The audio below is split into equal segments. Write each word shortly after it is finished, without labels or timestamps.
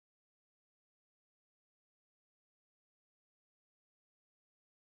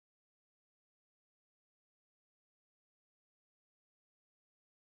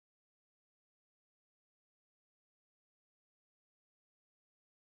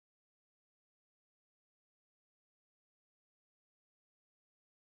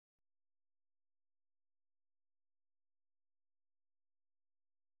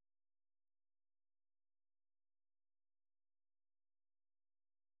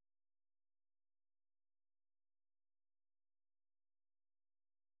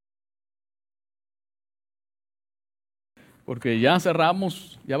porque ya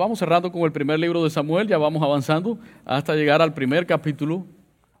vamos cerrando con el primer libro de Samuel, ya vamos avanzando hasta llegar al primer capítulo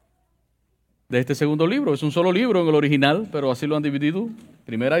de este segundo libro. Es un solo libro en el original, pero así lo han dividido,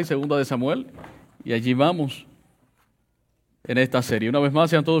 primera y segunda de Samuel, y allí vamos en esta serie. Una vez más,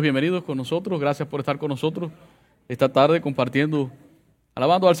 sean todos bienvenidos con nosotros. Gracias por estar con nosotros esta tarde compartiendo,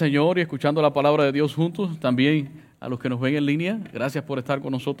 alabando al Señor y escuchando la palabra de Dios juntos. También a los que nos ven en línea, gracias por estar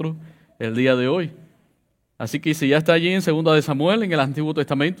con nosotros el día de hoy. Así que si ya está allí en segunda de Samuel, en el Antiguo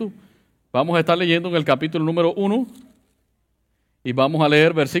Testamento, vamos a estar leyendo en el capítulo número 1 y vamos a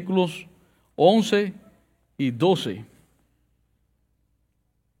leer versículos 11 y 12.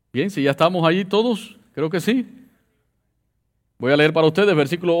 Bien, si ya estamos allí todos, creo que sí. Voy a leer para ustedes,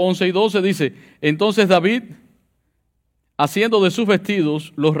 versículos 11 y 12, dice: Entonces David, haciendo de sus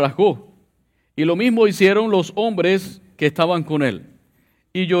vestidos, los rasgó, y lo mismo hicieron los hombres que estaban con él.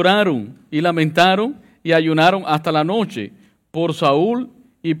 Y lloraron, y lamentaron, y ayunaron hasta la noche, por Saúl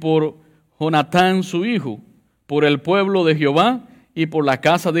y por Jonatán su hijo, por el pueblo de Jehová y por la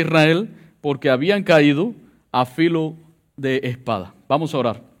casa de Israel, porque habían caído a filo de espada. Vamos a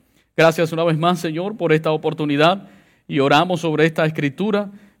orar. Gracias una vez más, Señor, por esta oportunidad, y oramos sobre esta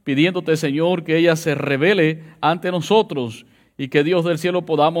escritura, pidiéndote, Señor, que ella se revele ante nosotros y que Dios del cielo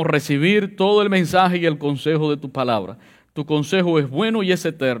podamos recibir todo el mensaje y el consejo de tu palabra. Tu consejo es bueno y es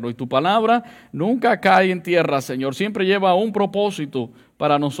eterno, y tu palabra nunca cae en tierra, Señor. Siempre lleva un propósito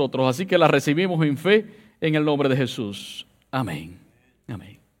para nosotros, así que la recibimos en fe en el nombre de Jesús. Amén.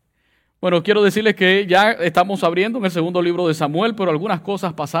 Amén. Bueno, quiero decirles que ya estamos abriendo en el segundo libro de Samuel, pero algunas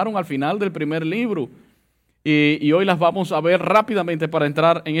cosas pasaron al final del primer libro. Y hoy las vamos a ver rápidamente para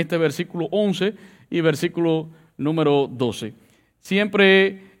entrar en este versículo 11 y versículo número 12.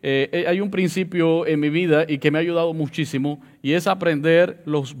 Siempre hay un principio en mi vida y que me ha ayudado muchísimo, y es aprender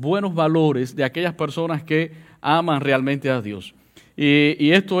los buenos valores de aquellas personas que aman realmente a Dios.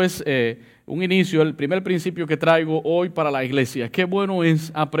 Y esto es un inicio, el primer principio que traigo hoy para la iglesia. Qué bueno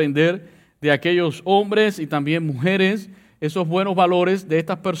es aprender de aquellos hombres y también mujeres, esos buenos valores de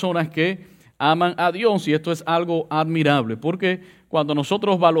estas personas que aman a Dios, y esto es algo admirable, porque cuando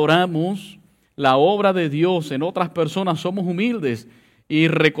nosotros valoramos la obra de Dios en otras personas, somos humildes y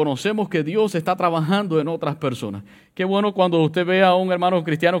reconocemos que Dios está trabajando en otras personas. Qué bueno cuando usted ve a un hermano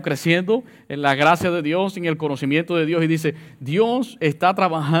cristiano creciendo en la gracia de Dios, en el conocimiento de Dios, y dice, Dios está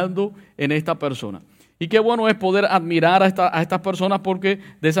trabajando en esta persona. Y qué bueno es poder admirar a estas personas, porque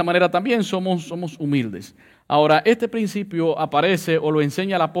de esa manera también somos humildes. Ahora, este principio aparece o lo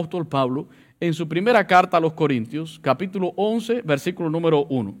enseña el apóstol Pablo en su primera carta a los Corintios, capítulo 11, versículo número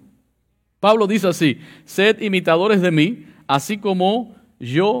 1. Pablo dice así: sed imitadores de mí, así como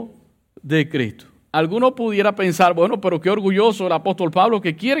yo de Cristo. Alguno pudiera pensar, bueno, pero qué orgulloso el apóstol Pablo,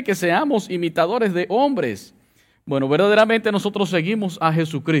 que quiere que seamos imitadores de hombres. Bueno, verdaderamente nosotros seguimos a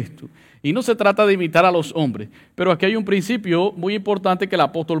Jesucristo y no se trata de imitar a los hombres, pero aquí hay un principio muy importante que el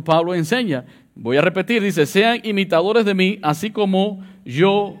apóstol Pablo enseña. Voy a repetir, dice: sean imitadores de mí, así como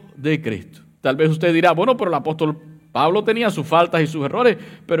yo de Cristo. Tal vez usted dirá, bueno, pero el apóstol Pablo tenía sus faltas y sus errores,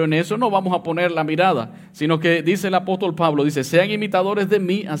 pero en eso no vamos a poner la mirada, sino que dice el apóstol Pablo, dice: sean imitadores de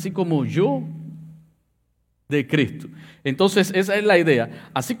mí, así como yo de Cristo. Entonces esa es la idea.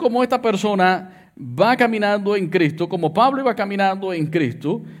 Así como esta persona va caminando en Cristo, como Pablo iba caminando en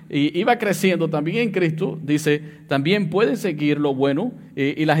Cristo y iba creciendo también en Cristo, dice, también pueden seguir lo bueno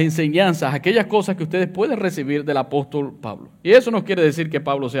y las enseñanzas, aquellas cosas que ustedes pueden recibir del apóstol Pablo. Y eso no quiere decir que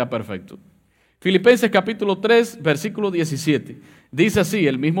Pablo sea perfecto. Filipenses capítulo 3, versículo 17, dice así,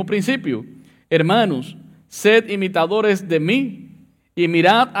 el mismo principio: hermanos, sed imitadores de mí y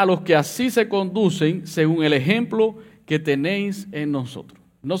mirad a los que así se conducen según el ejemplo que tenéis en nosotros.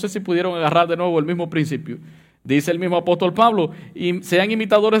 No sé si pudieron agarrar de nuevo el mismo principio. Dice el mismo apóstol Pablo: y sean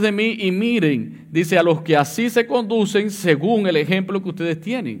imitadores de mí y miren, dice, a los que así se conducen según el ejemplo que ustedes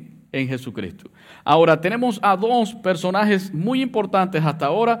tienen en Jesucristo. Ahora tenemos a dos personajes muy importantes hasta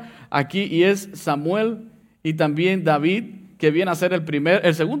ahora aquí, y es Samuel y también David, que viene a ser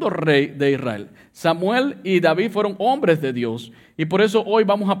el segundo rey de Israel. Samuel y David fueron hombres de Dios, y por eso hoy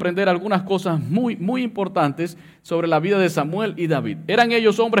vamos a aprender algunas cosas muy, muy importantes sobre la vida de Samuel y David. ¿Eran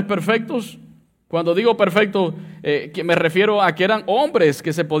ellos hombres perfectos? Cuando digo perfectos, me refiero a que eran hombres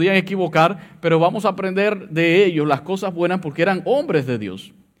que se podían equivocar, pero vamos a aprender de ellos las cosas buenas porque eran hombres de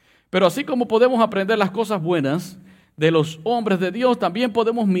Dios. Pero así como podemos aprender las cosas buenas de los hombres de Dios, también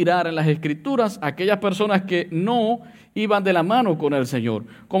podemos mirar en las Escrituras a aquellas personas que no iban de la mano con el Señor.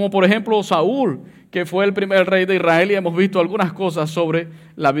 Como por ejemplo Saúl, que fue el primer rey de Israel, y hemos visto algunas cosas sobre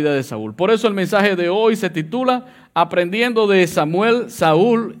la vida de Saúl. Por eso el mensaje de hoy se titula Aprendiendo de Samuel,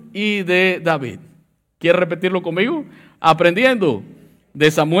 Saúl y de David. ¿Quiere repetirlo conmigo? Aprendiendo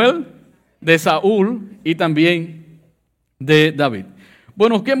de Samuel, de Saúl y también de David.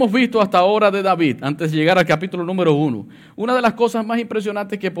 Bueno, ¿qué hemos visto hasta ahora de David? Antes de llegar al capítulo número 1. Una de las cosas más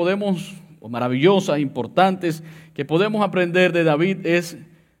impresionantes que podemos, o maravillosas, importantes, que podemos aprender de David es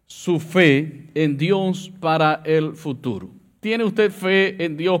su fe en Dios para el futuro. ¿Tiene usted fe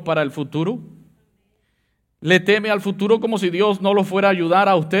en Dios para el futuro? ¿Le teme al futuro como si Dios no lo fuera a ayudar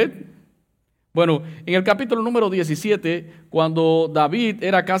a usted? Bueno, en el capítulo número 17, cuando David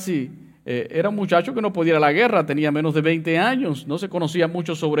era un muchacho que no podía ir a la guerra, tenía menos de 20 años, no se conocía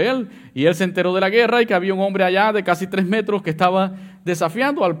mucho sobre él, y él se enteró de la guerra y que había un hombre allá de casi 3 metros que estaba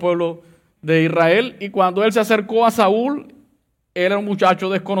desafiando al pueblo de Israel, y cuando él se acercó a Saúl, era un muchacho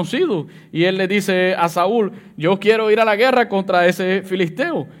desconocido, y él le dice a Saúl, yo quiero ir a la guerra contra ese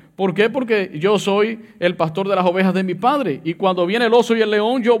filisteo. ¿Por qué? Porque yo soy el pastor de las ovejas de mi padre, y cuando viene el oso y el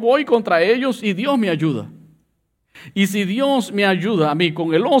león, yo voy contra ellos y Dios me ayuda. Y si Dios me ayuda a mí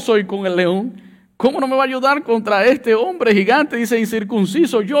con el oso y con el león, ¿cómo no me va a ayudar contra este hombre gigante? Dice,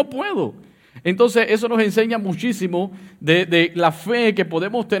 incircunciso, yo puedo. Entonces eso nos enseña muchísimo de la fe que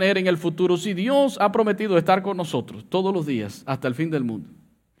podemos tener en el futuro. Si Dios ha prometido estar con nosotros todos los días hasta el fin del mundo,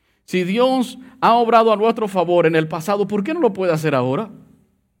 si Dios ha obrado a nuestro favor en el pasado, ¿por qué no lo puede hacer ahora?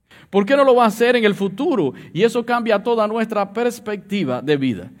 ¿Por qué no lo va a hacer en el futuro? Y eso cambia toda nuestra perspectiva de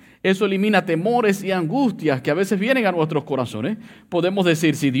vida. Eso elimina temores y angustias que a veces vienen a nuestros corazones. Podemos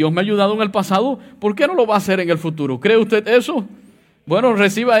decir, si Dios me ha ayudado en el pasado, ¿por qué no lo va a hacer en el futuro? ¿Cree usted eso? Bueno,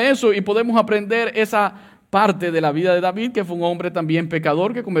 reciba eso y podemos aprender esa parte de la vida de David, que fue un hombre también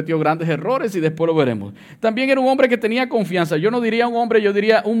pecador, que cometió grandes errores y después lo veremos. También era un hombre que tenía confianza. Yo no diría un hombre, yo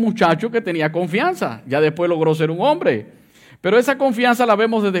diría un muchacho que tenía confianza. Ya después logró ser un hombre. Pero esa confianza la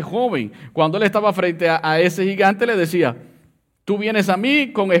vemos desde joven. Cuando él estaba frente a ese gigante, le decía, tú vienes a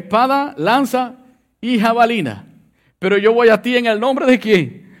mí con espada, lanza y jabalina, pero yo voy a ti en el nombre ¿de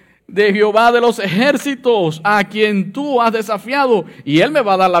quién? De Jehová de los ejércitos, a quien tú has desafiado, y él me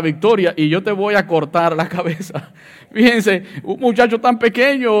va a dar la victoria y yo te voy a cortar la cabeza. Fíjense, un muchacho tan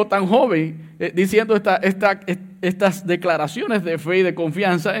pequeño, tan joven, diciendo estas declaraciones de fe y de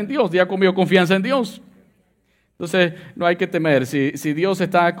confianza en Dios. ¿Ya conmigo confianza en Dios? Entonces, no hay que temer. Si Dios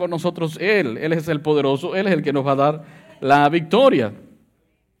está con nosotros, Él es el poderoso, Él es el que nos va a dar la victoria.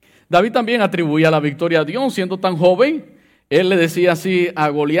 David también atribuía la victoria a Dios, siendo tan joven. Él le decía así a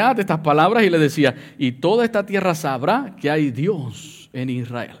Goliat estas palabras y le decía, y toda esta tierra sabrá que hay Dios en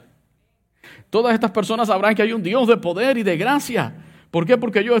Israel. Todas estas personas sabrán que hay un Dios de poder y de gracia. ¿Por qué?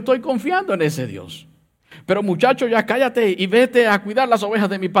 Porque yo estoy confiando en ese Dios. Pero muchacho, ya cállate y vete a cuidar las ovejas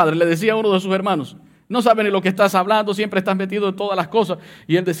de mi padre, le decía a uno de sus hermanos. No sabes ni lo que estás hablando, siempre estás metido en todas las cosas.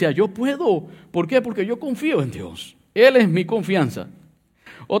 Y él decía, yo puedo. ¿Por qué? Porque yo confío en Dios. Él es mi confianza.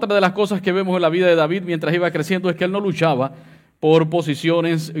 Otra de las cosas que vemos en la vida de David mientras iba creciendo es que él no luchaba por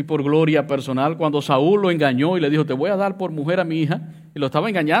posiciones y por gloria personal. Cuando Saúl lo engañó y le dijo, te voy a dar por mujer a mi hija, y lo estaba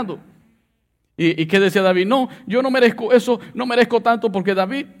engañando. ¿Y qué decía David? No, yo no merezco eso, no merezco tanto, porque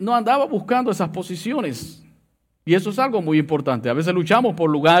David no andaba buscando esas posiciones. Y eso es algo muy importante. A veces luchamos por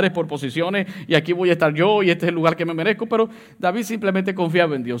lugares, por posiciones, y aquí voy a estar yo, y este es el lugar que me merezco, pero David simplemente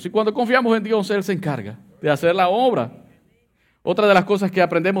confiaba en Dios. Y cuando confiamos en Dios, Él se encarga de hacer la obra. Otra de las cosas que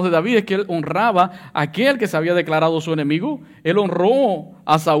aprendemos de David es que él honraba a aquel que se había declarado su enemigo. Él honró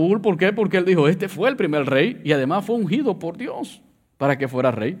a Saúl. ¿Por qué? Porque él dijo, este fue el primer rey, y además fue ungido por Dios para que fuera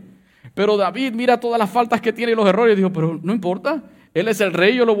rey. Pero David mira todas las faltas que tiene y los errores, y dijo, pero no importa. Él es el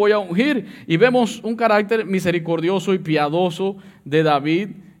rey, yo lo voy a ungir. Y vemos un carácter misericordioso y piadoso de David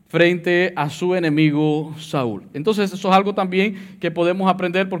frente a su enemigo Saúl. Entonces eso es algo también que podemos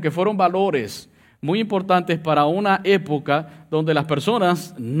aprender porque fueron valores muy importantes para una época donde las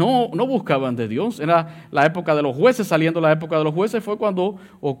personas no buscaban de Dios. Era la época de los jueces. Saliendo la época de los jueces fue cuando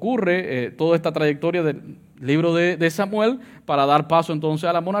ocurre toda esta trayectoria del libro de Samuel para dar paso entonces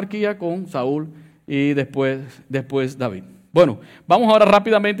a la monarquía con Saúl y después David. Bueno, vamos ahora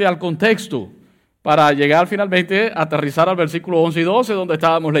rápidamente al contexto para llegar finalmente a aterrizar al versículo 11 y 12 donde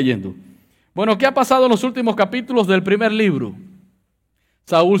estábamos leyendo. Bueno, ¿qué ha pasado en los últimos capítulos del primer libro?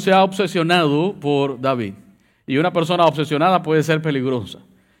 Saúl se ha obsesionado por David. Y una persona obsesionada puede ser peligrosa.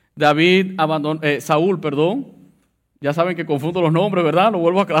 Saúl, ya saben que confundo los nombres, ¿verdad? Lo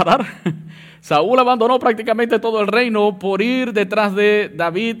vuelvo a aclarar. Saúl abandonó prácticamente todo el reino por ir detrás de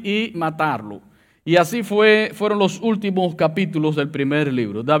David y matarlo. Y así fueron los últimos capítulos del primer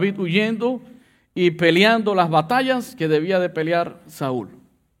libro. David huyendo y peleando las batallas que debía de pelear Saúl.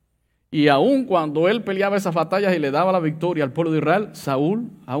 Y aun cuando él peleaba esas batallas y le daba la victoria al pueblo de Israel, Saúl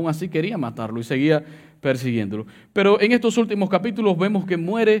aún así quería matarlo y seguía persiguiéndolo. Pero en estos últimos capítulos vemos que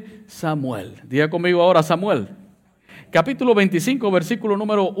muere Samuel. Diga conmigo ahora Samuel. Capítulo 25, versículo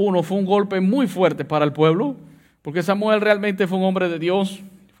número 1, fue un golpe muy fuerte para el pueblo, porque Samuel realmente fue un hombre de Dios,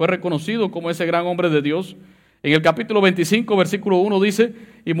 fue reconocido como ese gran hombre de Dios. En el capítulo 25, versículo 1 dice,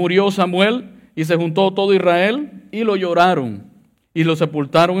 y murió Samuel, y se juntó todo Israel, y lo lloraron, y lo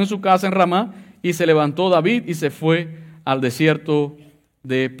sepultaron en su casa en Ramá, y se levantó David, y se fue al desierto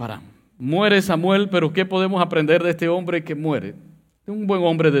de Parán. Muere Samuel, pero ¿qué podemos aprender de este hombre que muere? Un buen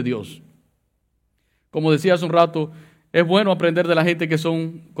hombre de Dios. Como decía hace un rato, es bueno aprender de la gente que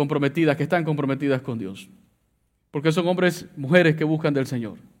son comprometidas, que están comprometidas con Dios. Porque son hombres, mujeres que buscan del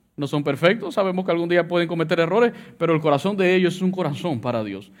Señor. No son perfectos, sabemos que algún día pueden cometer errores, pero el corazón de ellos es un corazón para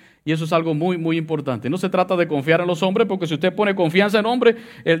Dios. Y eso es algo muy, muy importante. No se trata de confiar en los hombres, porque si usted pone confianza en hombres,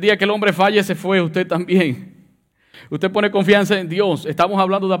 el día que el hombre falle, se fue usted también. Usted pone confianza en Dios. Estamos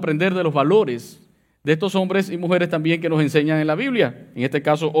hablando de aprender de los valores de estos hombres y mujeres también que nos enseñan en la Biblia. En este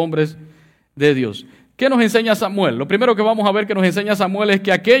caso, hombres de Dios. ¿Qué nos enseña Samuel? Lo primero que vamos a ver que nos enseña Samuel es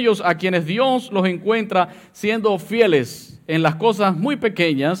que aquellos a quienes Dios los encuentra siendo fieles en las cosas muy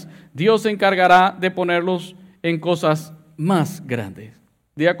pequeñas, Dios se encargará de ponerlos en cosas más grandes.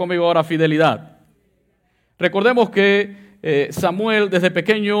 Diga conmigo ahora fidelidad. Recordemos que Samuel desde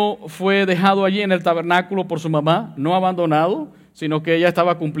pequeño fue dejado allí en el tabernáculo por su mamá, no abandonado, sino que ella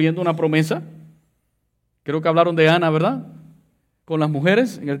estaba cumpliendo una promesa. Creo que hablaron de Ana, ¿verdad? Con las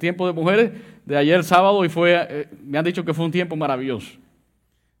mujeres, en el tiempo de mujeres, de ayer sábado, y me han dicho que fue un tiempo maravilloso.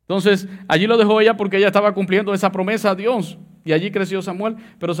 Entonces, allí lo dejó ella porque ella estaba cumpliendo esa promesa a Dios, y allí creció Samuel.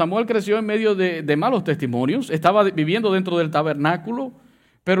 Pero Samuel creció en medio de malos testimonios, estaba viviendo dentro del tabernáculo,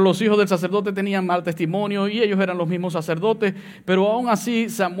 pero los hijos del sacerdote tenían mal testimonio y ellos eran los mismos sacerdotes, pero aún así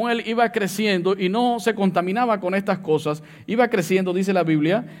Samuel iba creciendo y no se contaminaba con estas cosas, iba creciendo, dice la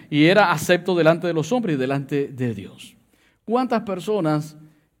Biblia, y era acepto delante de los hombres y delante de Dios. ¿Cuántas personas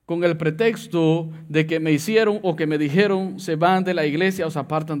con el pretexto de que me hicieron o que me dijeron se van de la iglesia o se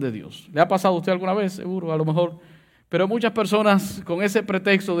apartan de Dios? ¿Le ha pasado a usted alguna vez? Seguro, a lo mejor. Pero muchas personas con ese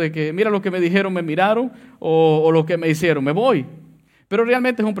pretexto de que mira lo que me dijeron, me miraron, o lo que me hicieron, me voy. Pero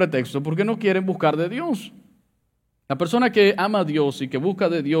realmente es un pretexto porque no quieren buscar de Dios. La persona que ama a Dios y que busca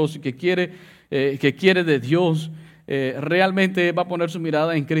de Dios y que quiere de Dios, realmente va a poner su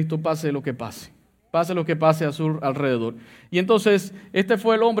mirada en Cristo, pase lo que pase. Pase lo que pase a su alrededor. Y entonces, este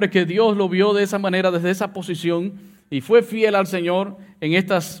fue el hombre que Dios lo vio de esa manera, desde esa posición, y fue fiel al Señor en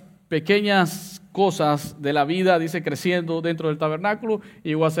estas pequeñas cosas de la vida, dice, creciendo dentro del tabernáculo, y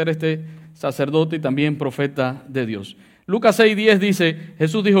llegó a ser este sacerdote y también profeta de Dios. Lucas 6:10 dice,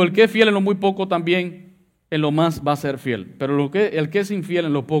 Jesús dijo, el que es fiel en lo muy poco, también en lo más va a ser fiel. Pero el que es infiel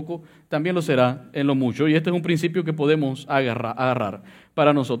en lo poco, también lo será en lo mucho. Y este es un principio que podemos agarrar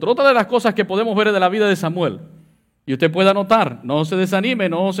para nosotros. Otra de las cosas que podemos ver de la vida de Samuel, y usted puede anotar, no se desanime,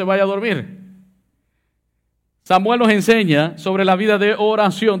 no se vaya a dormir. Samuel nos enseña sobre la vida de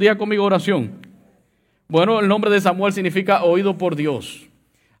oración. Diga conmigo oración. Bueno, el nombre de Samuel significa oído por Dios.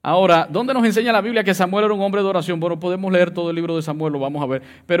 Ahora, ¿dónde nos enseña la Biblia que Samuel era un hombre de oración? Bueno, podemos leer todo el libro de Samuel, lo vamos a ver.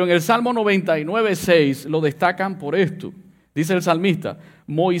 Pero en el Salmo 99:6 lo destacan por esto. Dice el salmista,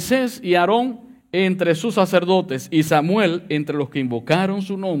 Moisés y Aarón entre sus sacerdotes y Samuel entre los que invocaron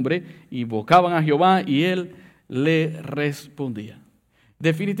su nombre, invocaban a Jehová y él le respondía.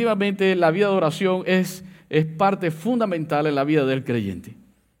 Definitivamente la vida de oración es parte fundamental en la vida del creyente.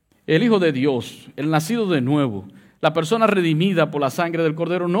 El Hijo de Dios, el nacido de nuevo, la persona redimida por la sangre del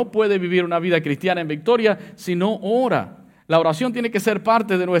Cordero no puede vivir una vida cristiana en victoria si no ora. La oración tiene que ser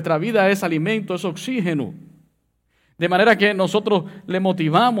parte de nuestra vida, es alimento, es oxígeno. De manera que nosotros le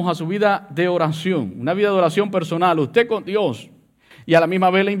motivamos a su vida de oración, una vida de oración personal, usted con Dios. Y a la misma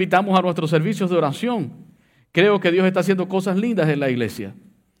vez le invitamos a nuestros servicios de oración. Creo que Dios está haciendo cosas lindas en la iglesia.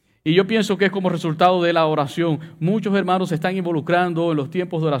 Y yo pienso que es como resultado de la oración. Muchos hermanos se están involucrando en los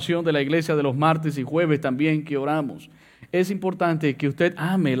tiempos de oración de la iglesia de los martes y jueves también que oramos. Es importante que usted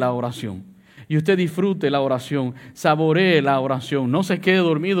ame la oración y usted disfrute la oración, saboree la oración. No se quede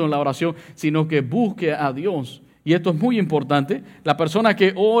dormido en la oración, sino que busque a Dios. Y esto es muy importante. La persona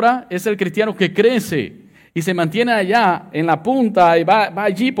que ora es el cristiano que crece y se mantiene allá en la punta y va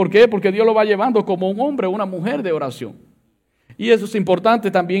allí. ¿Por qué? Porque Dios lo va llevando como un hombre o una mujer de oración. Y eso es importante,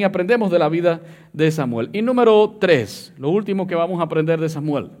 también aprendemos de la vida de Samuel. Y número 3, lo último que vamos a aprender de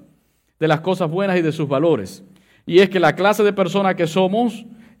Samuel, de las cosas buenas y de sus valores. Y es que la clase de persona que somos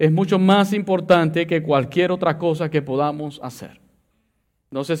es mucho más importante que cualquier otra cosa que podamos hacer.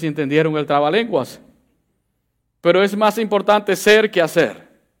 No sé si entendieron el trabalenguas, pero es más importante ser que hacer.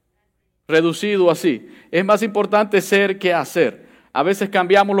 Reducido así, es más importante ser que hacer. A veces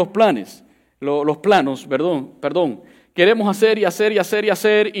cambiamos los planos. Queremos hacer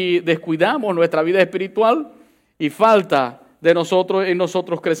y descuidamos nuestra vida espiritual y falta de nosotros en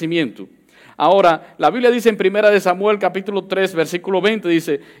nosotros crecimiento. Ahora, la Biblia dice en 1 Samuel capítulo 3, versículo 20,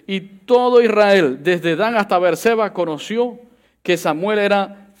 dice, y todo Israel, desde Dan hasta Beerseba, conoció que Samuel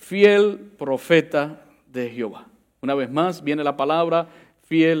era fiel profeta de Jehová. Una vez más viene la palabra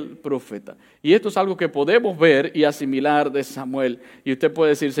fiel profeta. Y esto es algo que podemos ver y asimilar de Samuel. Y usted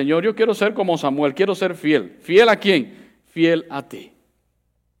puede decir, Señor, yo quiero ser como Samuel, quiero ser fiel. ¿Fiel a quién? Fiel a ti.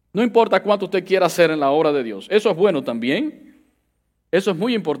 No importa cuánto usted quiera hacer en la obra de Dios. Eso es bueno también. Eso es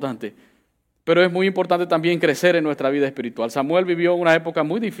muy importante. Pero es muy importante también crecer en nuestra vida espiritual. Samuel vivió una época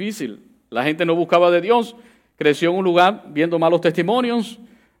muy difícil. La gente no buscaba de Dios. Creció en un lugar viendo malos testimonios.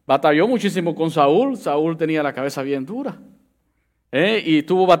 Batalló muchísimo con Saúl. Saúl tenía la cabeza bien dura. Y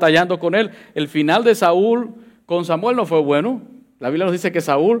estuvo batallando con él. El final de Saúl con Samuel no fue bueno. La Biblia nos dice que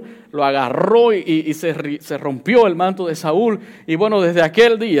Saúl lo agarró y se rompió el manto de Saúl. Y bueno, desde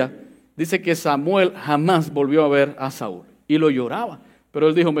aquel día dice que Samuel jamás volvió a ver a Saúl. Y lo lloraba. Pero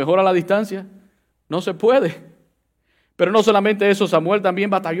él dijo, mejor a la distancia. No se puede. Pero no solamente eso, Samuel también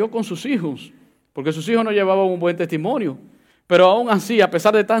batalló con sus hijos. Porque sus hijos no llevaban un buen testimonio. Pero aún así, a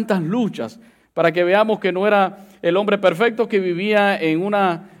pesar de tantas luchas, para que veamos que no era el hombre perfecto que vivía en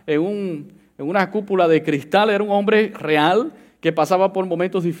una cúpula de cristal, era un hombre real que pasaba por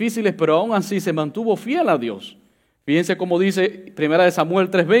momentos difíciles, pero aún así se mantuvo fiel a Dios. Fíjense cómo dice 1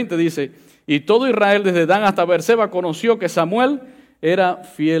 Samuel 3:20, dice, y todo Israel desde Dan hasta Beerseba conoció que Samuel era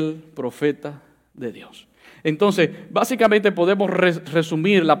fiel profeta de Dios. Entonces, básicamente podemos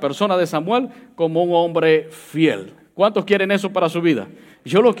resumir la persona de Samuel como un hombre fiel. ¿Cuántos quieren eso para su vida?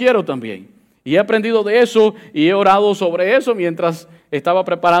 Yo lo quiero también. Y he aprendido de eso y he orado sobre eso mientras estaba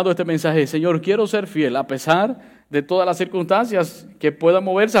preparando este mensaje. Señor, quiero ser fiel a pesar de todas las circunstancias que puedan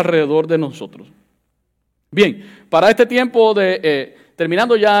moverse alrededor de nosotros. Bien, para este tiempo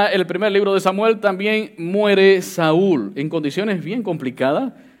terminando ya el primer libro de Samuel, también muere Saúl en condiciones bien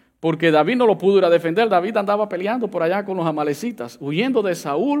complicadas, porque David no lo pudo ir a defender. David andaba peleando por allá con los amalecitas, huyendo de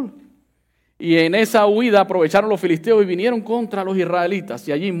Saúl. Y en esa huida aprovecharon los filisteos y vinieron contra los israelitas.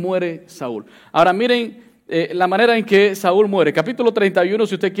 Y allí muere Saúl. Ahora miren la manera en que Saúl muere. Capítulo 31,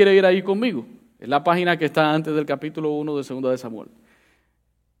 si usted quiere ir ahí conmigo. Es la página que está antes del capítulo 1 de 2 de Samuel.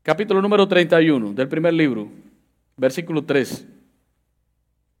 Capítulo número 31 del primer libro, versículo 3.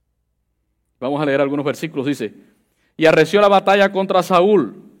 Vamos a leer algunos versículos. Dice, y arreció la batalla contra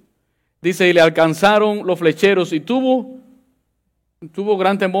Saúl. Dice, y le alcanzaron los flecheros y tuvo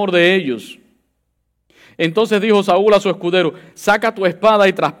gran temor de ellos. Entonces dijo Saúl a su escudero, saca tu espada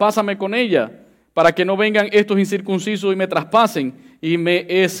y traspásame con ella, para que no vengan estos incircuncisos y me traspasen y me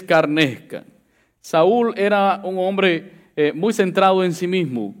escarnezcan. Saúl era un hombre muy centrado en sí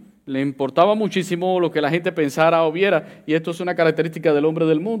mismo. Le importaba muchísimo lo que la gente pensara o viera, y esto es una característica del hombre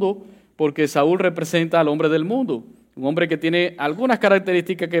del mundo, porque Saúl representa al hombre del mundo. Un hombre que tiene algunas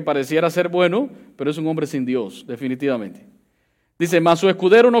características que pareciera ser bueno, pero es un hombre sin Dios, definitivamente. Dice, mas su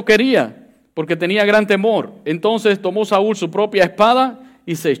escudero no quería, porque tenía gran temor. Entonces tomó Saúl su propia espada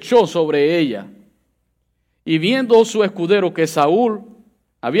y se echó sobre ella. Y viendo su escudero que Saúl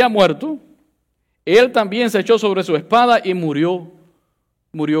había muerto, él también se echó sobre su espada y murió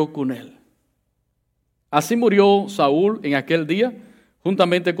con él. Así murió Saúl en aquel día,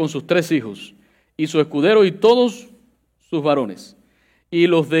 juntamente con sus 3 hijos, y su escudero y todos sus varones. Y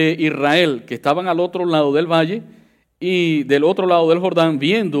los de Israel, que estaban al otro lado del valle, y del otro lado del Jordán,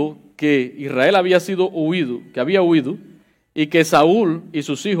 viendo que Israel había huido, y que Saúl y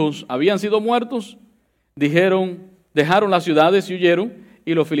sus hijos habían sido muertos, dejaron las ciudades y huyeron,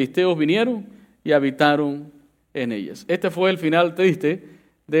 y los filisteos vinieron y habitaron en ellas. Este fue el final triste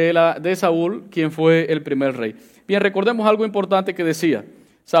de Saúl, quien fue el primer rey. Bien, recordemos algo importante que decía.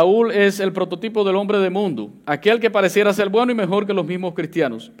 Saúl es el prototipo del hombre del mundo, aquel que pareciera ser bueno y mejor que los mismos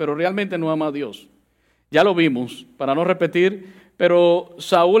cristianos, pero realmente no ama a Dios. Ya lo vimos, para no repetir, pero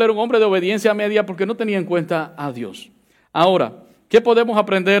Saúl era un hombre de obediencia media porque no tenía en cuenta a Dios. Ahora, ¿qué podemos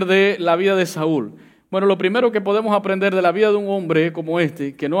aprender de la vida de Saúl? Bueno, lo primero que podemos aprender de la vida de un hombre como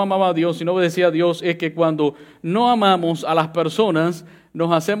este, que no amaba a Dios y no obedecía a Dios, es que cuando no amamos a las personas,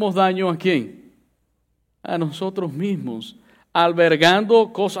 nos hacemos daño ¿a quién? A nosotros mismos,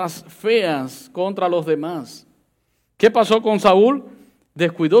 albergando cosas feas contra los demás. ¿Qué pasó con Saúl?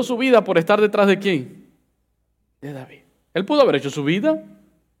 Descuidó su vida por estar detrás de ¿quién? De David. Él pudo haber hecho su vida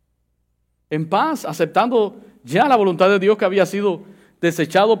en paz, aceptando ya la voluntad de Dios que había sido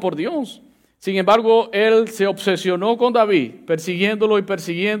desechado por Dios. Sin embargo, él se obsesionó con David, persiguiéndolo,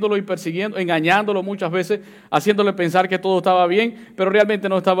 engañándolo muchas veces, haciéndole pensar que todo estaba bien, pero realmente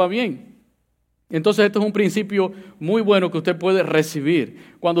no estaba bien. Entonces esto es un principio muy bueno que usted puede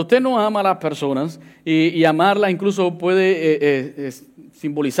recibir. Cuando usted no ama a las personas y amarla incluso puede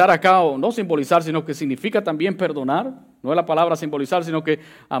simbolizar acá, o no simbolizar, sino que significa también perdonar. No es la palabra simbolizar, sino que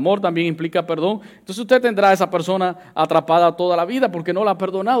amor también implica perdón. Entonces usted tendrá a esa persona atrapada toda la vida porque no la ha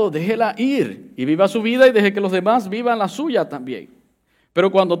perdonado. Déjela ir y viva su vida y deje que los demás vivan la suya también.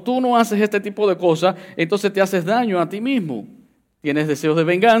 Pero cuando tú no haces este tipo de cosas, entonces te haces daño a ti mismo. Tienes deseos de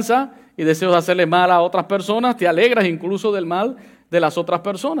venganza y deseos de hacerle mal a otras personas, te alegras incluso del mal de las otras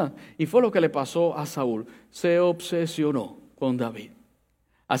personas. Y fue lo que le pasó a Saúl. Se obsesionó con David.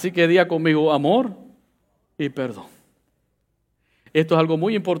 Así que diga conmigo, amor y perdón. Esto es algo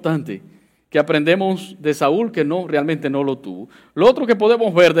muy importante que aprendemos de Saúl, que realmente no lo tuvo. Lo otro que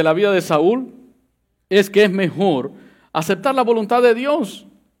podemos ver de la vida de Saúl es que es mejor aceptar la voluntad de Dios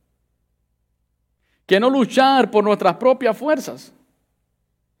que no luchar por nuestras propias fuerzas.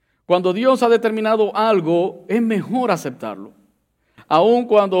 Cuando Dios ha determinado algo, es mejor aceptarlo. Aun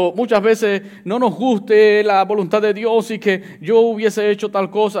cuando muchas veces no nos guste la voluntad de Dios y que yo hubiese hecho tal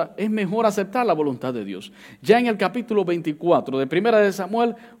cosa, es mejor aceptar la voluntad de Dios. Ya en el capítulo 24 de Primera de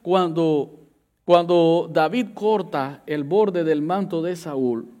Samuel, cuando David corta el borde del manto de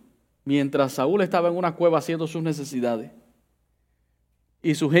Saúl, mientras Saúl estaba en una cueva haciendo sus necesidades,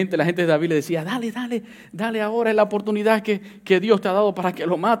 y la gente de David le decía, dale ahora, es la oportunidad que Dios te ha dado para que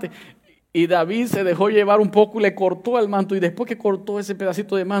lo mate. Y David se dejó llevar un poco y le cortó el manto. Y después que cortó ese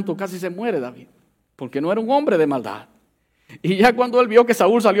pedacito de manto, casi se muere David, porque no era un hombre de maldad. Y ya cuando él vio que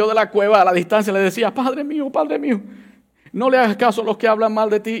Saúl salió de la cueva a la distancia, le decía, Padre mío, no le hagas caso a los que hablan mal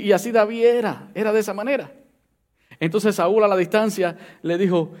de ti. Y así David era de esa manera. Entonces Saúl a la distancia le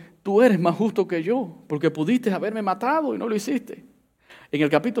dijo, tú eres más justo que yo, porque pudiste haberme matado y no lo hiciste. En el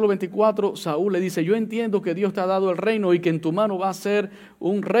capítulo 24, Saúl le dice, yo entiendo que Dios te ha dado el reino y que en tu mano va a ser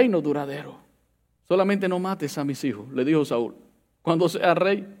un reino duradero. Solamente no mates a mis hijos, le dijo Saúl, cuando sea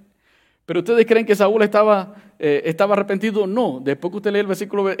rey. Pero ustedes creen que Saúl estaba arrepentido. No, después que usted lee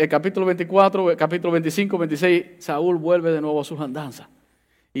el capítulo 24, el capítulo 25, 26, Saúl vuelve de nuevo a sus andanzas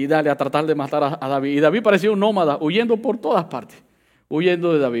y dale a tratar de matar a David. Y David parecía un nómada, huyendo por todas partes,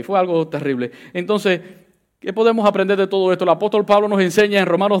 huyendo de David. Fue algo terrible. Entonces, ¿qué podemos aprender de todo esto? El apóstol Pablo nos enseña en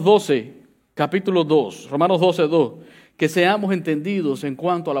Romanos 12, capítulo 2, Romanos 12, 2, que seamos entendidos en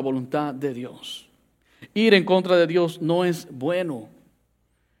cuanto a la voluntad de Dios. Ir en contra de Dios no es bueno.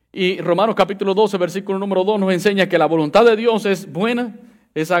 Y Romanos capítulo 12, versículo número 2 nos enseña que la voluntad de Dios es buena,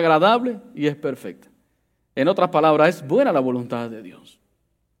 es agradable y es perfecta. En otras palabras, es buena la voluntad de Dios.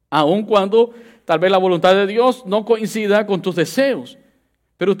 Aun cuando tal vez la voluntad de Dios no coincida con tus deseos.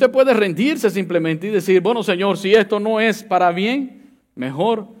 Pero usted puede rendirse simplemente y decir, bueno, Señor, si esto no es para bien,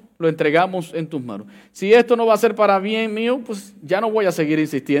 mejor lo entregamos en tus manos. Si esto no va a ser para bien mío, pues ya no voy a seguir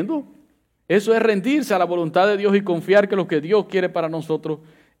insistiendo. Eso es rendirse a la voluntad de Dios y confiar que lo que Dios quiere para nosotros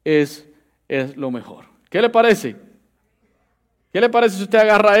es lo mejor. ¿Qué le parece? ¿Qué le parece si usted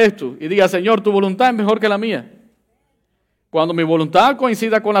agarra esto y diga, Señor, tu voluntad es mejor que la mía? Cuando mi voluntad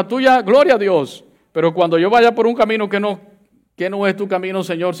coincida con la tuya, gloria a Dios. Pero cuando yo vaya por un camino que no es tu camino,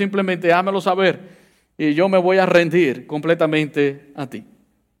 Señor, simplemente hámelo saber y yo me voy a rendir completamente a ti.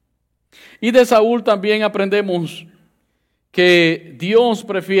 Y de Saúl también aprendemos que Dios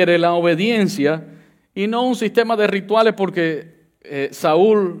prefiere la obediencia y no un sistema de rituales, porque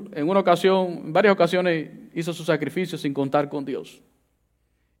Saúl en varias ocasiones hizo su sacrificio sin contar con Dios.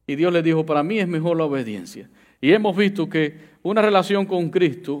 Y Dios le dijo, para mí es mejor la obediencia. Y hemos visto que una relación con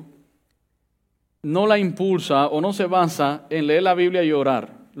Cristo no la impulsa o no se basa en leer la Biblia y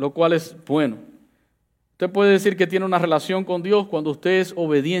orar, lo cual es bueno. Usted puede decir que tiene una relación con Dios cuando usted es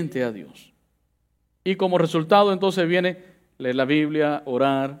obediente a Dios. Y como resultado entonces viene leer la Biblia,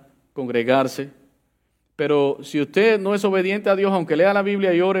 orar, congregarse. Pero si usted no es obediente a Dios, aunque lea la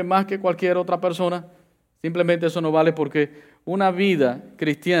Biblia y ore más que cualquier otra persona, simplemente eso no vale, porque una vida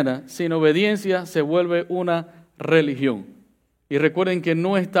cristiana sin obediencia se vuelve una religión. Y recuerden que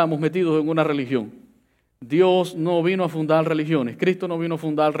no estamos metidos en una religión. Dios no vino a fundar religiones. Cristo no vino a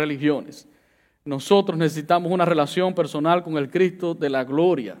fundar religiones. Nosotros necesitamos una relación personal con el Cristo de la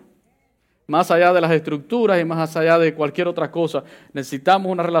gloria. Más allá de las estructuras y más allá de cualquier otra cosa, necesitamos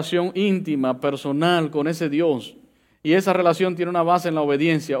una relación íntima, personal con ese Dios. Y esa relación tiene una base en la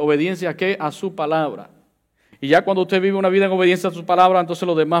obediencia. ¿Obediencia a qué? A su palabra. Y ya cuando usted vive una vida en obediencia a su palabra, entonces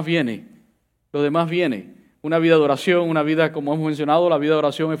lo demás viene. Lo demás viene. Una vida de oración, una vida, como hemos mencionado, la vida de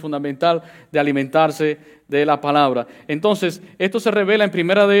oración es fundamental, de alimentarse de la palabra. Entonces, esto se revela en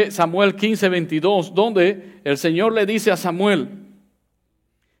 1 de Samuel 15, 22, donde el Señor le dice a Samuel,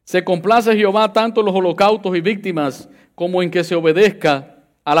 se complace Jehová tanto en los holocaustos y víctimas como en que se obedezca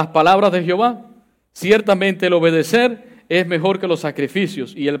a las palabras de Jehová. Ciertamente el obedecer es mejor que los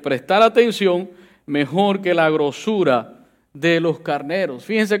sacrificios y el prestar atención mejor que la grosura de los carneros.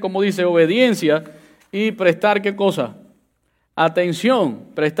 Fíjense cómo dice obediencia y prestar, ¿qué cosa? Atención,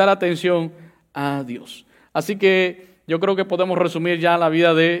 prestar atención a Dios. Así que yo creo que podemos resumir ya la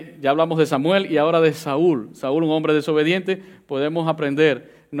vida ya hablamos de Samuel y ahora de Saúl. Saúl, un hombre desobediente, podemos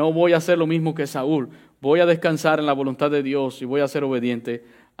aprender, no voy a hacer lo mismo que Saúl, voy a descansar en la voluntad de Dios y voy a ser obediente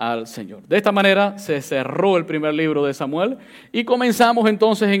al Señor. De esta manera se cerró el primer libro de Samuel y comenzamos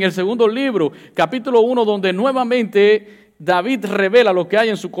entonces en el segundo libro, capítulo 1, donde nuevamente David revela lo que hay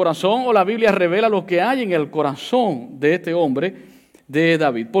en su corazón, o la Biblia revela lo que hay en el corazón de este hombre, de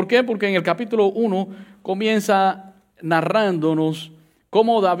David. ¿Por qué? Porque en el capítulo 1 comienza narrándonos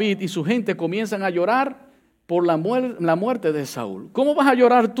cómo David y su gente comienzan a llorar por la muerte de Saúl. ¿Cómo vas a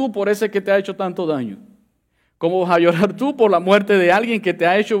llorar tú por ese que te ha hecho tanto daño? ¿Cómo vas a llorar tú por la muerte de alguien que te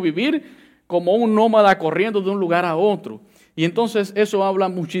ha hecho vivir como un nómada corriendo de un lugar a otro? Y entonces eso habla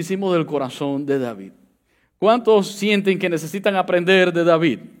muchísimo del corazón de David. ¿Cuántos sienten que necesitan aprender de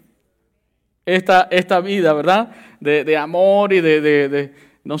David? Esta vida, ¿verdad? De amor y de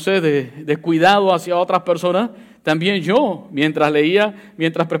cuidado hacia otras personas. También yo,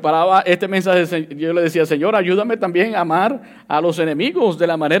 mientras preparaba este mensaje, yo le decía, Señor, ayúdame también a amar a los enemigos de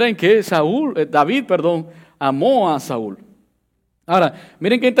la manera en que David, amó a Saúl. Ahora,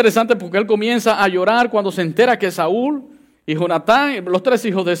 miren qué interesante, porque él comienza a llorar cuando se entera que Saúl y Jonatán, los 3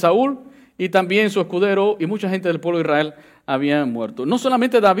 hijos de Saúl, y también su escudero y mucha gente del pueblo de Israel habían muerto. No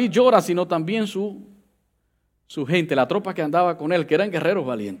solamente David llora, sino también su gente, la tropa que andaba con él, que eran guerreros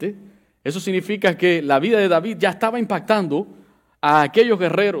valientes. Eso significa que la vida de David ya estaba impactando a aquellos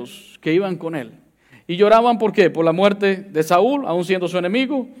guerreros que iban con él. Y lloraban, ¿por qué? Por la muerte de Saúl, aún siendo su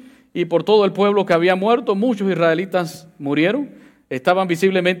enemigo, y por todo el pueblo que había muerto. Muchos israelitas murieron, estaban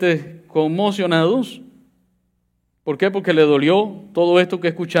visiblemente conmocionados. ¿Por qué? Porque le dolió todo esto que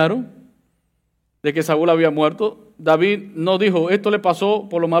escucharon de que Saúl había muerto. David no dijo, esto le pasó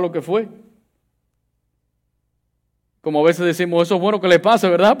por lo malo que fue. Como a veces decimos, eso es bueno que le pase,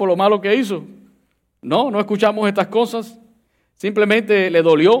 ¿verdad? Por lo malo que hizo. No escuchamos estas cosas. Simplemente le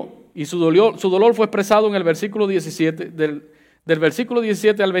dolió y su dolor fue expresado en el versículo 17. Del versículo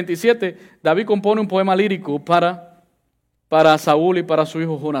 17 al 27, David compone un poema lírico para Saúl y para su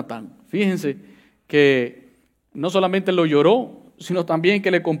hijo Jonatán. Fíjense que no solamente lo lloró, sino también que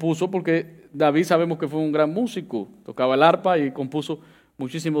le compuso, porque David sabemos que fue un gran músico, tocaba el arpa y compuso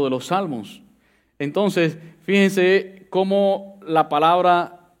muchísimo de los salmos. Entonces, fíjense cómo la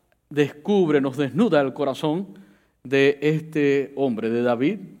palabra nos desnuda el corazón de este hombre, de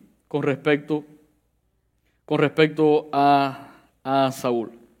David, con respecto a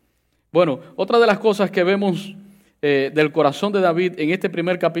Saúl. Bueno, otra de las cosas que vemos del corazón de David en este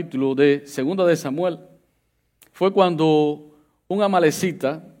primer capítulo de Segunda de Samuel fue cuando un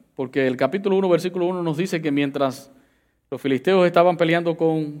amalecita, porque el capítulo 1, versículo 1 nos dice que mientras los filisteos estaban peleando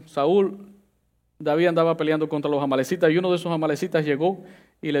con Saúl, David andaba peleando contra los amalecitas, y uno de esos amalecitas llegó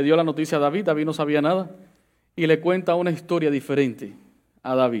y le dio la noticia a David. David no sabía nada, y le cuenta una historia diferente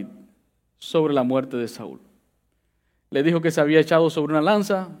a David sobre la muerte de Saúl. Le dijo que se había echado sobre una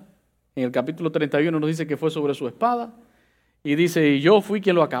lanza. En el capítulo 31 nos dice que fue sobre su espada, y dice, y yo fui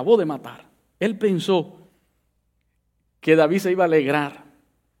quien lo acabó de matar. Él pensó que David se iba a alegrar,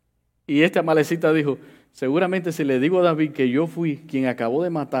 y este amalecita dijo, seguramente si le digo a David que yo fui quien acabó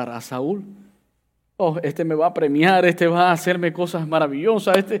de matar a Saúl, este me va a premiar, este va a hacerme cosas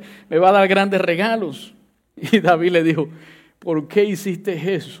maravillosas, este me va a dar grandes regalos. Y David le dijo, ¿por qué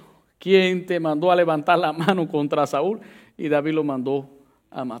hiciste eso? ¿Quién te mandó a levantar la mano contra Saúl? Y David lo mandó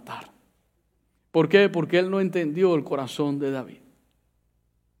a matar. ¿Por qué? Porque él no entendió el corazón de David.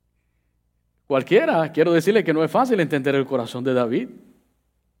 Quiero decirle que no es fácil entender el corazón de David.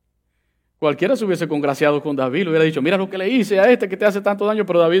 Cualquiera se hubiese congraciado con David, le hubiera dicho, mira lo que le hice a este que te hace tanto daño,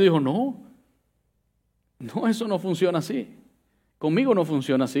 pero David dijo, no, eso no funciona así. Conmigo no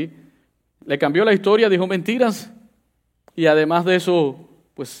funciona así. Le cambió la historia, dijo mentiras, y además de eso,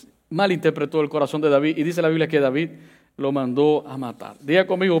 pues malinterpretó el corazón de David, y dice la Biblia que David lo mandó a matar. Diga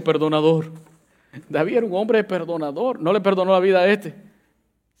conmigo, perdonador. David era un hombre perdonador, no le perdonó la vida a este,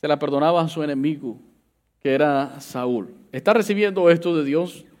 se la perdonaba a su enemigo, que era Saúl. ¿Está recibiendo esto de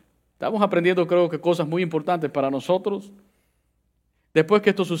Dios? Estamos aprendiendo, creo que, cosas muy importantes para nosotros. Después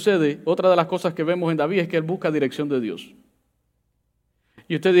que esto sucede, otra de las cosas que vemos en David es que él busca dirección de Dios.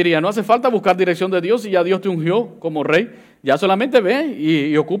 Y usted diría, no hace falta buscar dirección de Dios si ya Dios te ungió como rey. Ya solamente ve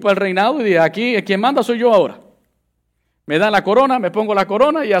y ocupa el reinado y dice, aquí quien manda soy yo ahora. Me dan la corona, me pongo la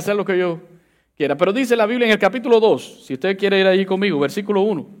corona y hacer lo que yo quiera. Pero dice la Biblia en el capítulo 2, si usted quiere ir ahí conmigo, versículo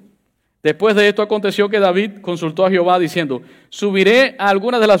 1. Después de esto aconteció que David consultó a Jehová diciendo, ¿subiré a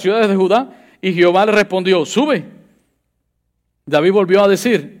alguna de las ciudades de Judá? Y Jehová le respondió, sube. David volvió a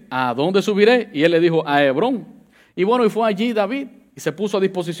decir, ¿a dónde subiré? Y él le dijo, a Hebrón. Y bueno, y fue allí David y se puso a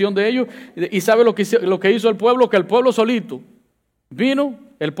disposición de ellos. Y sabe lo que hizo el pueblo, que el pueblo solito vino,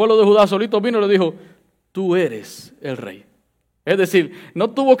 el pueblo de Judá solito vino y le dijo, tú eres el rey. Es decir, no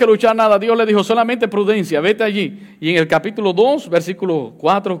tuvo que luchar nada. Dios le dijo solamente prudencia, vete allí. Y en el capítulo 2, versículo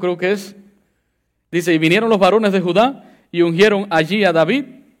 4 creo que es, dice, y vinieron los varones de Judá y ungieron allí a David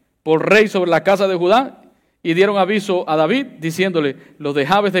por rey sobre la casa de Judá y dieron aviso a David diciéndole, los de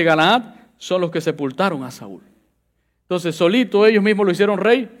Jabes de Galaad son los que sepultaron a Saúl. Entonces solito ellos mismos lo hicieron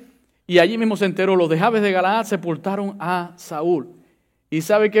rey y allí mismo se enteró, los de Jabes de Galaad sepultaron a Saúl. ¿Y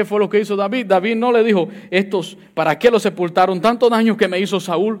sabe qué fue lo que hizo David? David no le dijo, estos, ¿para qué lo sepultaron? Tanto daño que me hizo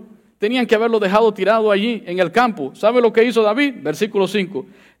Saúl. Tenían que haberlo dejado tirado allí en el campo. ¿Sabe lo que hizo David? Versículo 5.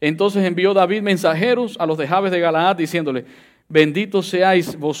 Entonces envió David mensajeros a los de Jabes de Galaad diciéndole, benditos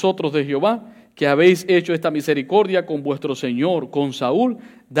seáis vosotros de Jehová, que habéis hecho esta misericordia con vuestro señor, con Saúl,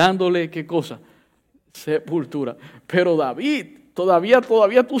 dándole, ¿qué cosa? Sepultura. Pero David, todavía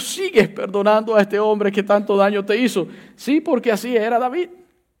tú sigues perdonando a este hombre que tanto daño te hizo. Sí, porque así era David.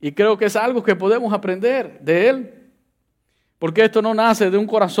 Y creo que es algo que podemos aprender de él. Porque esto no nace de un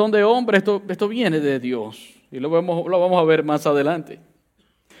corazón de hombre, esto viene de Dios. Y lo vamos a ver más adelante.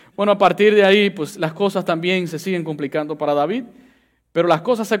 Bueno, a partir de ahí, pues las cosas también se siguen complicando para David. Pero las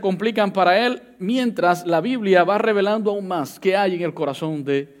cosas se complican para él mientras la Biblia va revelando aún más qué hay en el corazón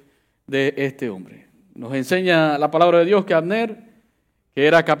de este hombre. Nos enseña la palabra de Dios que Abner, que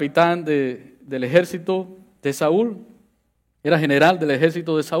era capitán del ejército de Saúl, era general del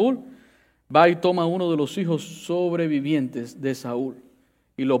ejército de Saúl, va y toma a uno de los hijos sobrevivientes de Saúl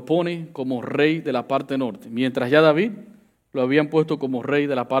y lo pone como rey de la parte norte, mientras ya David lo habían puesto como rey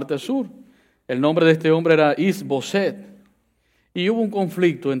de la parte sur. El nombre de este hombre era Is-Boset. Y hubo un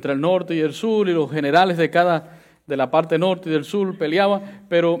conflicto entre el norte y el sur y los generales de la parte norte y del sur peleaban,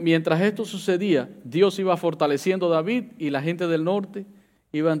 pero mientras esto sucedía, Dios iba fortaleciendo a David y la gente del norte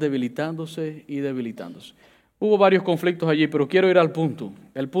iban debilitándose y debilitándose. Hubo varios conflictos allí, pero quiero ir al punto.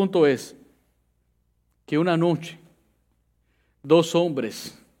 El punto es que una noche, dos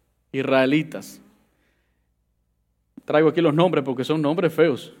hombres israelitas, traigo aquí los nombres porque son nombres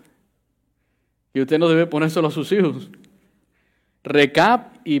feos, y usted no debe ponérselo a sus hijos,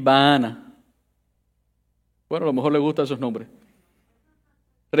 Recab y Baana. Bueno, a lo mejor le gustan esos nombres.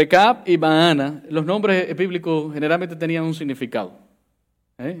 Recab y Baana, los nombres bíblicos generalmente tenían un significado.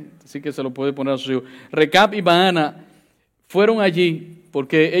 Así que se lo puede poner a sus hijos. Recab y Baana fueron allí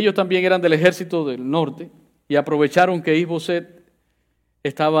porque ellos también eran del ejército del norte y aprovecharon que Is-Boset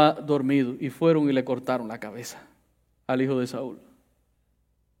estaba dormido y fueron y le cortaron la cabeza al hijo de Saúl.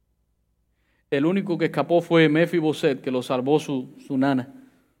 El único que escapó fue Mefiboset, que lo salvó su nana.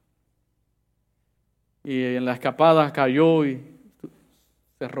 Y en la escapada cayó y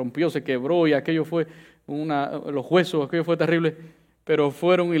se rompió, se quebró y aquello fue los huesos, aquello fue terrible. Pero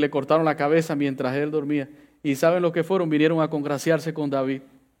fueron y le cortaron la cabeza mientras él dormía. ¿Y saben lo que fueron? Vinieron a congraciarse con David.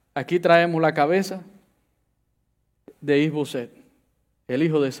 Aquí traemos la cabeza de Is-Boset, el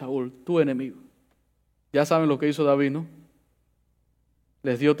hijo de Saúl, tu enemigo. Ya saben lo que hizo David, ¿no?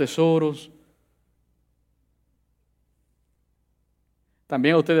 Les dio tesoros.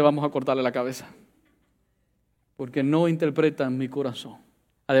 También a ustedes vamos a cortarle la cabeza, porque no interpretan mi corazón.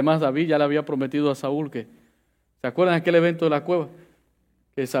 Además, David ya le había prometido a Saúl que, ¿se acuerdan de aquel evento de la cueva?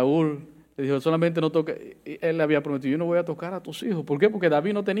 Que Saúl le dijo, solamente no toque. Él le había prometido, yo no voy a tocar a tus hijos. ¿Por qué? Porque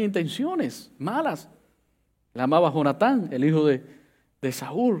David no tenía intenciones malas. Le amaba a Jonatán, el hijo de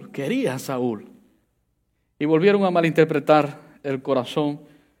Saúl, quería a Saúl. Y volvieron a malinterpretar el corazón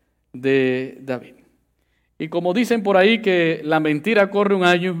de David. Y como dicen por ahí que la mentira corre un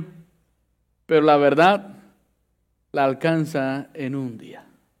año, pero la verdad la alcanza en un día.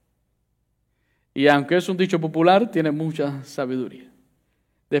 Y aunque es un dicho popular, tiene mucha sabiduría.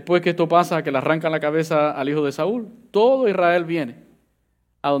 Después que esto pasa, que le arrancan la cabeza al hijo de Saúl, todo Israel viene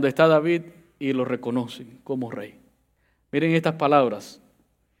a donde está David y lo reconocen como rey. Miren estas palabras.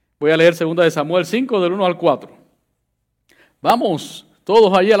 Voy a leer 2 de Samuel 5, del 1 al 4. Vamos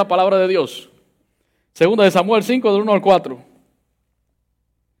todos allí a la palabra de Dios. 2 de Samuel 5, del 1 al 4.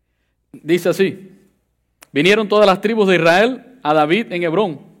 Dice así: vinieron todas las tribus de Israel a David en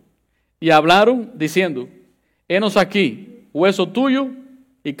Hebrón y hablaron diciendo: henos aquí, hueso tuyo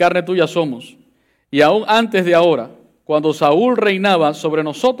y carne tuya somos. Y aún antes de ahora, cuando Saúl reinaba sobre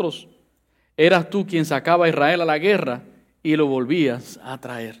nosotros, eras tú quien sacaba a Israel a la guerra y lo volvías a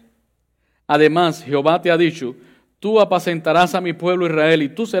traer. Además, Jehová te ha dicho: tú apacentarás a mi pueblo Israel y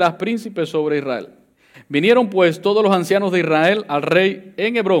tú serás príncipe sobre Israel. Vinieron pues todos los ancianos de Israel al rey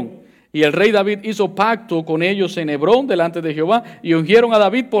en Hebrón, y el rey David hizo pacto con ellos en Hebrón delante de Jehová, y ungieron a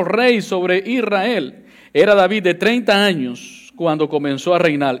David por rey sobre Israel. Era David de 30 años cuando comenzó a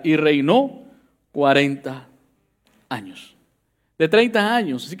reinar, y reinó 40 años. De 30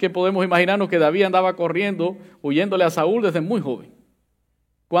 años, así que podemos imaginarnos que David andaba corriendo, huyéndole a Saúl desde muy joven.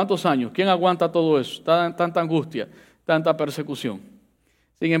 ¿Cuántos años? ¿Quién aguanta todo eso? Tanta angustia, tanta persecución.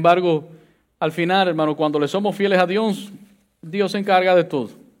 Sin embargo, al final, hermano, cuando le somos fieles a Dios, Dios se encarga de todo.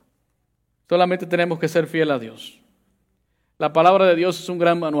 Solamente tenemos que ser fieles a Dios. La palabra de Dios es un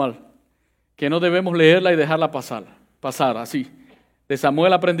gran manual, que no debemos leerla y dejarla pasar así. De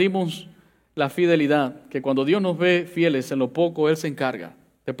Samuel aprendimos la fidelidad, que cuando Dios nos ve fieles en lo poco, Él se encarga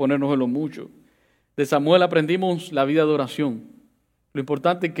de ponernos en lo mucho. De Samuel aprendimos la vida de oración, lo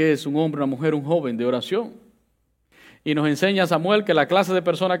importante que es un hombre, una mujer, un joven de oración. Y nos enseña Samuel que la clase de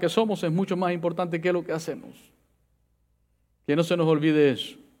persona que somos es mucho más importante que lo que hacemos. Que no se nos olvide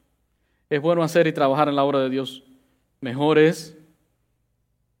eso. Es bueno hacer y trabajar en la obra de Dios. Mejor es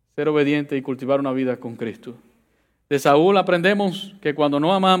ser obediente y cultivar una vida con Cristo. De Saúl aprendemos que cuando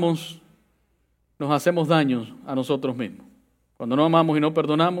no amamos, nos hacemos daño a nosotros mismos. Cuando no amamos y no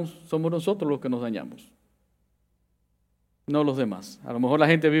perdonamos, somos nosotros los que nos dañamos, no los demás. A lo mejor la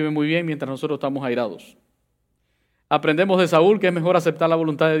gente vive muy bien mientras nosotros estamos airados. Aprendemos de Saúl que es mejor aceptar la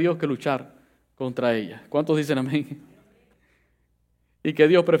voluntad de Dios que luchar contra ella. ¿Cuántos dicen amén? Y que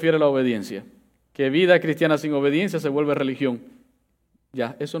Dios prefiere la obediencia. Que vida cristiana sin obediencia se vuelve religión.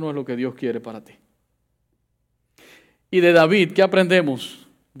 Ya, eso no es lo que Dios quiere para ti. Y de David, ¿qué aprendemos?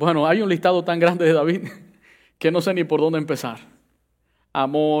 Bueno, hay un listado tan grande de David que no sé ni por dónde empezar.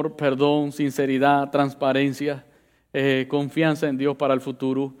 Amor, perdón, sinceridad, transparencia, confianza en Dios para el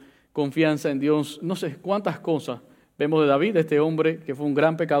futuro, confianza en Dios, no sé cuántas cosas vemos de David, este hombre que fue un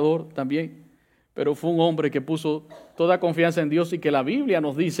gran pecador también, pero fue un hombre que puso toda confianza en Dios y que la Biblia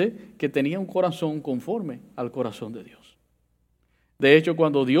nos dice que tenía un corazón conforme al corazón de Dios. De hecho,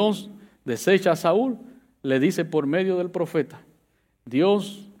 cuando Dios desecha a Saúl, le dice por medio del profeta,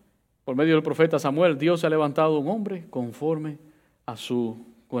 Dios, por medio del profeta Samuel, Dios ha levantado un hombre conforme a su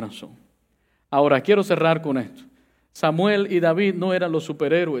corazón. Ahora, quiero cerrar con esto. Samuel y David no eran los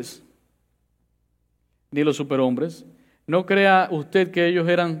superhéroes, ni los superhombres. No crea usted que ellos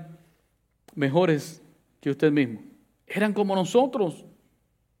eran mejores que usted mismo. Eran como nosotros.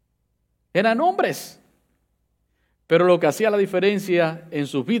 Eran hombres. Pero lo que hacía la diferencia en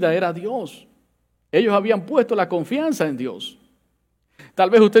sus vidas era Dios. Ellos habían puesto la confianza en Dios. Tal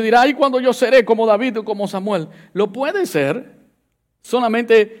vez usted dirá, ay, cuando yo seré como David o como Samuel. Lo puede ser.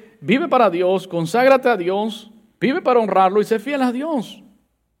 Solamente vive para Dios, conságrate a Dios, vive para honrarlo y sé fiel a Dios.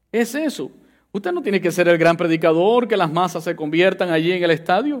 Es eso. Usted no tiene que ser el gran predicador, que las masas se conviertan allí en el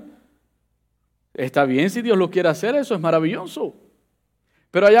estadio. Está bien si Dios lo quiere hacer, eso es maravilloso.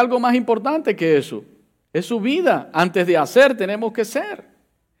 Pero hay algo más importante que eso. Es su vida. Antes de hacer tenemos que ser.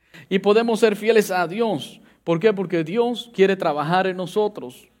 Y podemos ser fieles a Dios. ¿Por qué? Porque Dios quiere trabajar en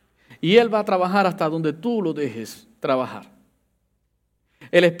nosotros. Y Él va a trabajar hasta donde tú lo dejes trabajar.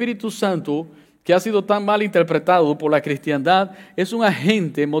 El Espíritu Santo, que ha sido tan mal interpretado por la cristiandad, es un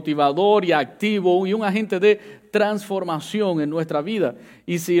agente motivador y activo y un agente de transformación en nuestra vida.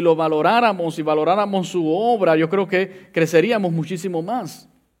 Y si lo valoráramos y valoráramos su obra, yo creo que creceríamos muchísimo más.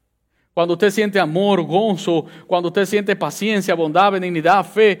 Cuando usted siente amor, gozo, cuando usted siente paciencia, bondad, benignidad,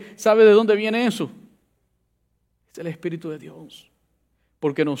 fe, ¿sabe de dónde viene eso? Es el Espíritu de Dios.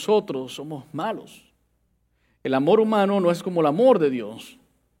 Porque nosotros somos malos. El amor humano no es como el amor de Dios.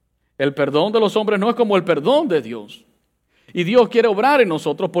 El perdón de los hombres no es como el perdón de Dios. Y Dios quiere obrar en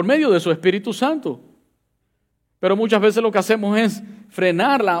nosotros por medio de su Espíritu Santo. Pero muchas veces lo que hacemos es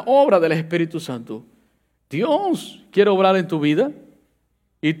frenar la obra del Espíritu Santo. Dios quiere obrar en tu vida.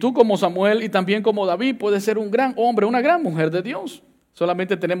 Y tú como Samuel y también como David puedes ser un gran hombre, una gran mujer de Dios.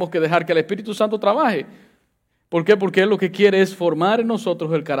 Solamente tenemos que dejar que el Espíritu Santo trabaje. ¿Por qué? Porque Él lo que quiere es formar en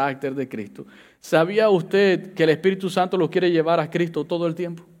nosotros el carácter de Cristo. ¿Sabía usted que el Espíritu Santo lo quiere llevar a Cristo todo el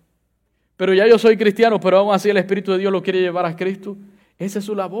tiempo? Pero ya yo soy cristiano, pero aún así el Espíritu de Dios lo quiere llevar a Cristo. Esa es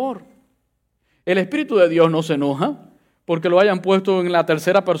su labor. El Espíritu de Dios no se enoja porque lo hayan puesto en la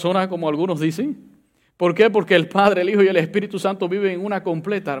tercera persona, como algunos dicen. ¿Por qué? Porque el Padre, el Hijo y el Espíritu Santo viven en una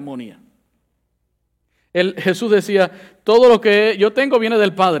completa armonía. Jesús decía, todo lo que yo tengo viene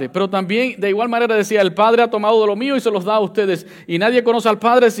del Padre, pero también de igual manera decía, el Padre ha tomado de lo mío y se los da a ustedes. Y nadie conoce al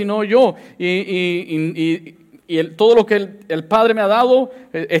Padre sino yo. Todo lo que el Padre me ha dado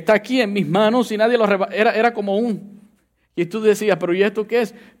está aquí en mis manos y nadie lo arrebata. Era como Y tú decías, pero ¿y esto qué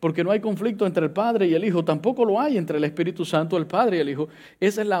es? Porque no hay conflicto entre el Padre y el Hijo. Tampoco lo hay entre el Espíritu Santo, el Padre y el Hijo.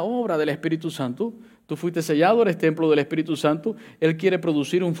 Esa es la obra del Espíritu Santo. Tú fuiste sellado, eres templo del Espíritu Santo. Él quiere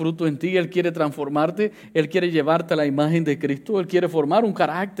producir un fruto en ti, Él quiere transformarte, Él quiere llevarte a la imagen de Cristo, Él quiere formar un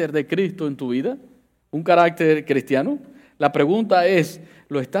carácter de Cristo en tu vida, un carácter cristiano. La pregunta es,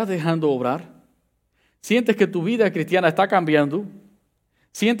 ¿lo estás dejando obrar? ¿Sientes que tu vida cristiana está cambiando?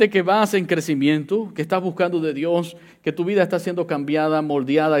 ¿Sientes que vas en crecimiento, que estás buscando de Dios, que tu vida está siendo cambiada,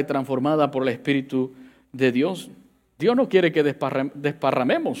 moldeada y transformada por el Espíritu de Dios? Dios no quiere que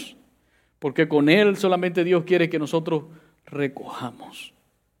desparramemos, porque con Él solamente Dios quiere que nosotros recojamos.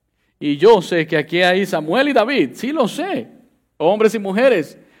 Y yo sé que aquí hay Samuel y David, sí lo sé, hombres y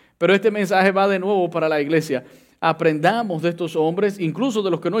mujeres, pero este mensaje va de nuevo para la iglesia. Aprendamos de estos hombres, incluso de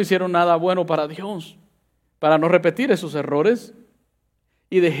los que no hicieron nada bueno para Dios, para no repetir esos errores.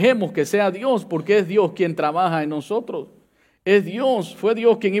 Y dejemos que sea Dios, porque es Dios quien trabaja en nosotros. Es Dios, fue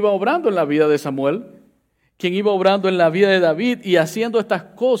Dios quien iba obrando en la vida de Samuel, quien iba obrando en la vida de David y haciendo estas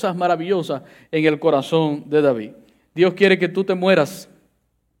cosas maravillosas en el corazón de David. Dios quiere que tú te mueras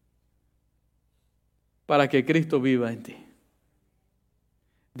para que Cristo viva en ti.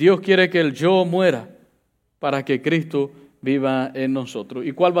 Dios quiere que el yo muera para que Cristo viva en nosotros.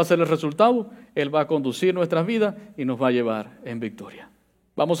 ¿Y cuál va a ser el resultado? Él va a conducir nuestras vidas y nos va a llevar en victoria.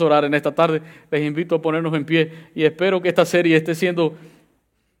 Vamos a orar en esta tarde. Les invito a ponernos en pie y espero que esta serie esté siendo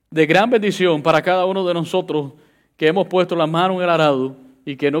de gran bendición para cada uno de nosotros que hemos puesto la mano en el arado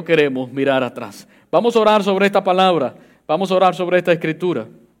y que no queremos mirar atrás. Vamos a orar sobre esta palabra. Vamos a orar sobre esta escritura.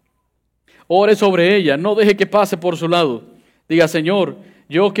 Ore sobre ella. No deje que pase por su lado. Diga, Señor,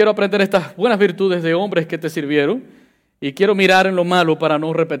 yo quiero aprender estas buenas virtudes de hombres que te sirvieron y quiero mirar en lo malo para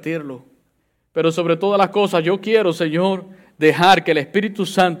no repetirlo. Pero sobre todas las cosas yo quiero, Señor, dejar que el Espíritu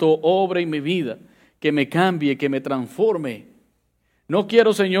Santo obre en mi vida, que me cambie, que me transforme. No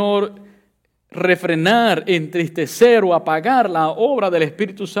quiero, Señor, refrenar, entristecer o apagar la obra del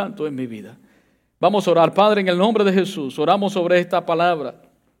Espíritu Santo en mi vida. Vamos a orar, Padre, en el nombre de Jesús. Oramos sobre esta palabra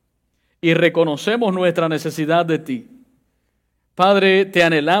y reconocemos nuestra necesidad de ti. Padre, te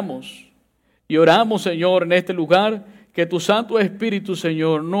anhelamos y oramos, Señor, en este lugar, que tu Santo Espíritu,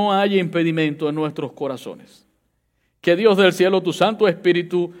 Señor, no haya impedimento en nuestros corazones. Que Dios del cielo, tu Santo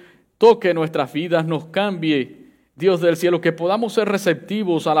Espíritu, toque nuestras vidas, nos cambie, Dios del cielo, que podamos ser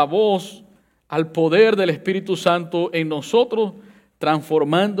receptivos a la voz, al poder del Espíritu Santo en nosotros,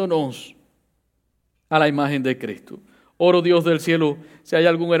 transformándonos a la imagen de Cristo. Oro, Dios del cielo, si hay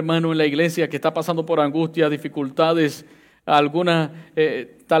algún hermano en la iglesia que está pasando por angustia, dificultades,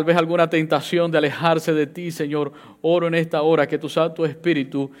 tal vez alguna tentación de alejarse de ti, Señor, oro en esta hora que tu Santo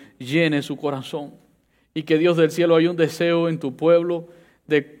Espíritu llene su corazón. Y que Dios del cielo, hay un deseo en tu pueblo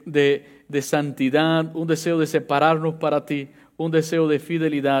de santidad, un deseo de separarnos para ti, un deseo de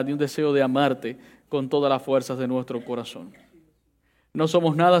fidelidad y un deseo de amarte con todas las fuerzas de nuestro corazón. No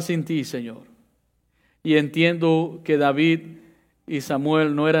somos nada sin ti, Señor. Y entiendo que David y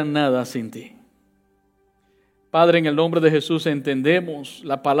Samuel no eran nada sin ti. Padre, en el nombre de Jesús entendemos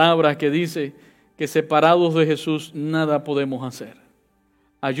la palabra que dice que separados de Jesús nada podemos hacer.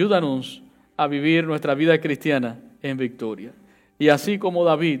 Ayúdanos a vivir nuestra vida cristiana en victoria. Y así como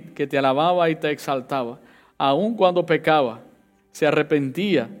David, que te alababa y te exaltaba, aun cuando pecaba, se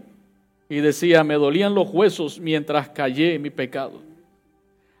arrepentía y decía, me dolían los huesos mientras callé mi pecado.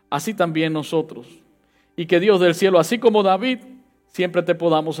 Así también nosotros. Y que Dios del cielo, así como David, siempre te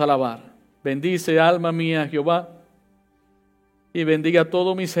podamos alabar. Bendice, alma mía, Jehová, y bendiga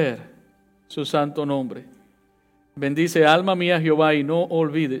todo mi ser, su santo nombre. Bendice, alma mía, Jehová, y no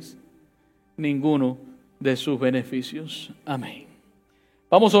olvides ninguno de sus beneficios. Amén.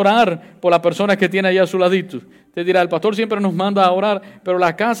 Vamos a orar por la persona que tiene allá a su ladito. Usted dirá, el pastor siempre nos manda a orar, pero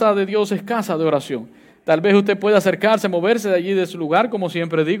la casa de Dios es casa de oración. Tal vez usted pueda acercarse, moverse de allí de su lugar, como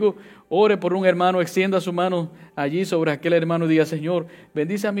siempre digo, ore por un hermano, extienda su mano allí sobre aquel hermano y diga, Señor,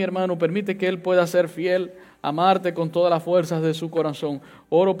 bendice a mi hermano, permite que él pueda ser fiel, amarte con todas las fuerzas de su corazón.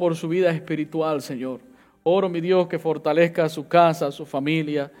 Oro por su vida espiritual, Señor. Oro, mi Dios, que fortalezca su casa, su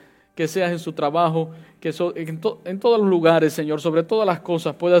familia, que seas en su trabajo, que en todos los lugares, Señor, sobre todas las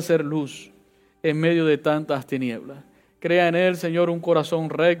cosas pueda ser luz en medio de tantas tinieblas. Crea en él, Señor, un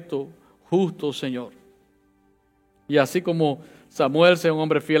corazón recto, justo, Señor. Y así como Samuel sea un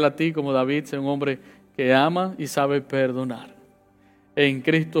hombre fiel a ti, como David sea un hombre que ama y sabe perdonar. En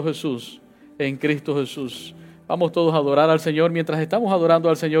Cristo Jesús, en Cristo Jesús. Vamos todos a adorar al Señor. Mientras estamos adorando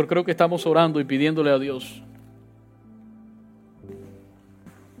al Señor, creo que estamos orando y pidiéndole a Dios